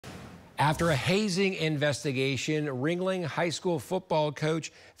After a hazing investigation, Ringling High School football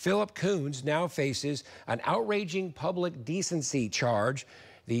coach Philip Coons now faces an outraging public decency charge.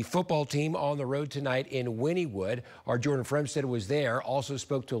 The football team on the road tonight in Wynnewood. Our Jordan Fremstead was there, also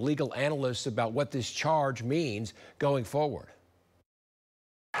spoke to legal analysts about what this charge means going forward.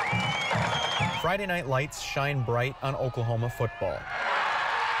 Friday night lights shine bright on Oklahoma football.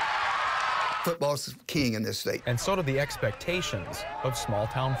 Football's king in this state. And so do the expectations of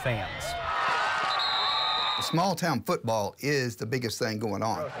small-town fans. Small-town football is the biggest thing going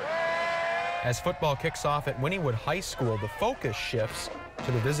on. As football kicks off at Wynnewood High School, the focus shifts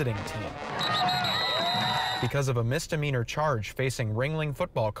to the visiting team because of a misdemeanor charge facing Ringling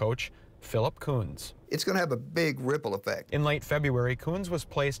football coach Philip Coons. It's going to have a big ripple effect. In late February, Coons was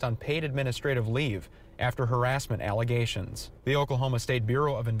placed on paid administrative leave after harassment allegations. The Oklahoma State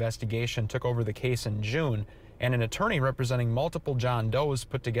Bureau of Investigation took over the case in June, and an attorney representing multiple John Does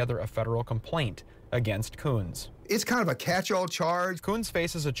put together a federal complaint against Coons. It's kind of a catch-all charge. Coons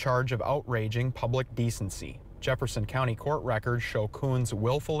faces a charge of outraging public decency. Jefferson County court records show Coons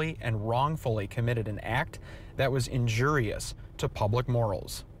willfully and wrongfully committed an act that was injurious to public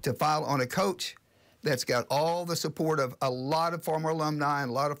morals. To file on a coach that's got all the support of a lot of former alumni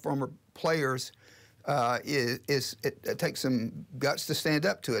and a lot of former players, it takes some guts to stand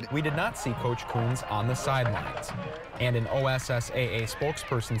up to it. We did not see Coach Coons on the sidelines, and an OSSAA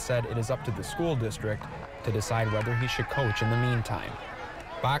spokesperson said it is up to the school district to decide whether he should coach in the meantime.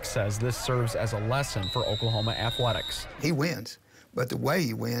 Box says this serves as a lesson for Oklahoma athletics. He wins, but the way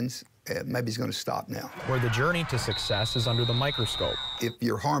he wins, maybe he's going to stop now. Where the journey to success is under the microscope. If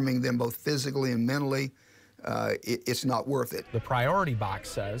you're harming them both physically and mentally, it's not worth it. The priority, Box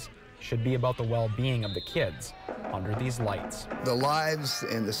says, should be about the well-being of the kids under these lights. The lives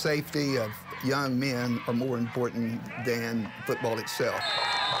and the safety of young men are more important than football itself.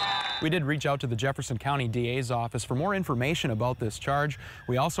 We did reach out to the Jefferson County DA's office for more information about this charge.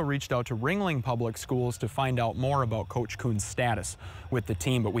 We also reached out to Ringling Public Schools to find out more about Coach Coons' status with the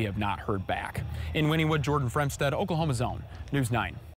team, but we have not heard back. In Wynnewood, Jordan Fremstead, Oklahoma's Own, News 9.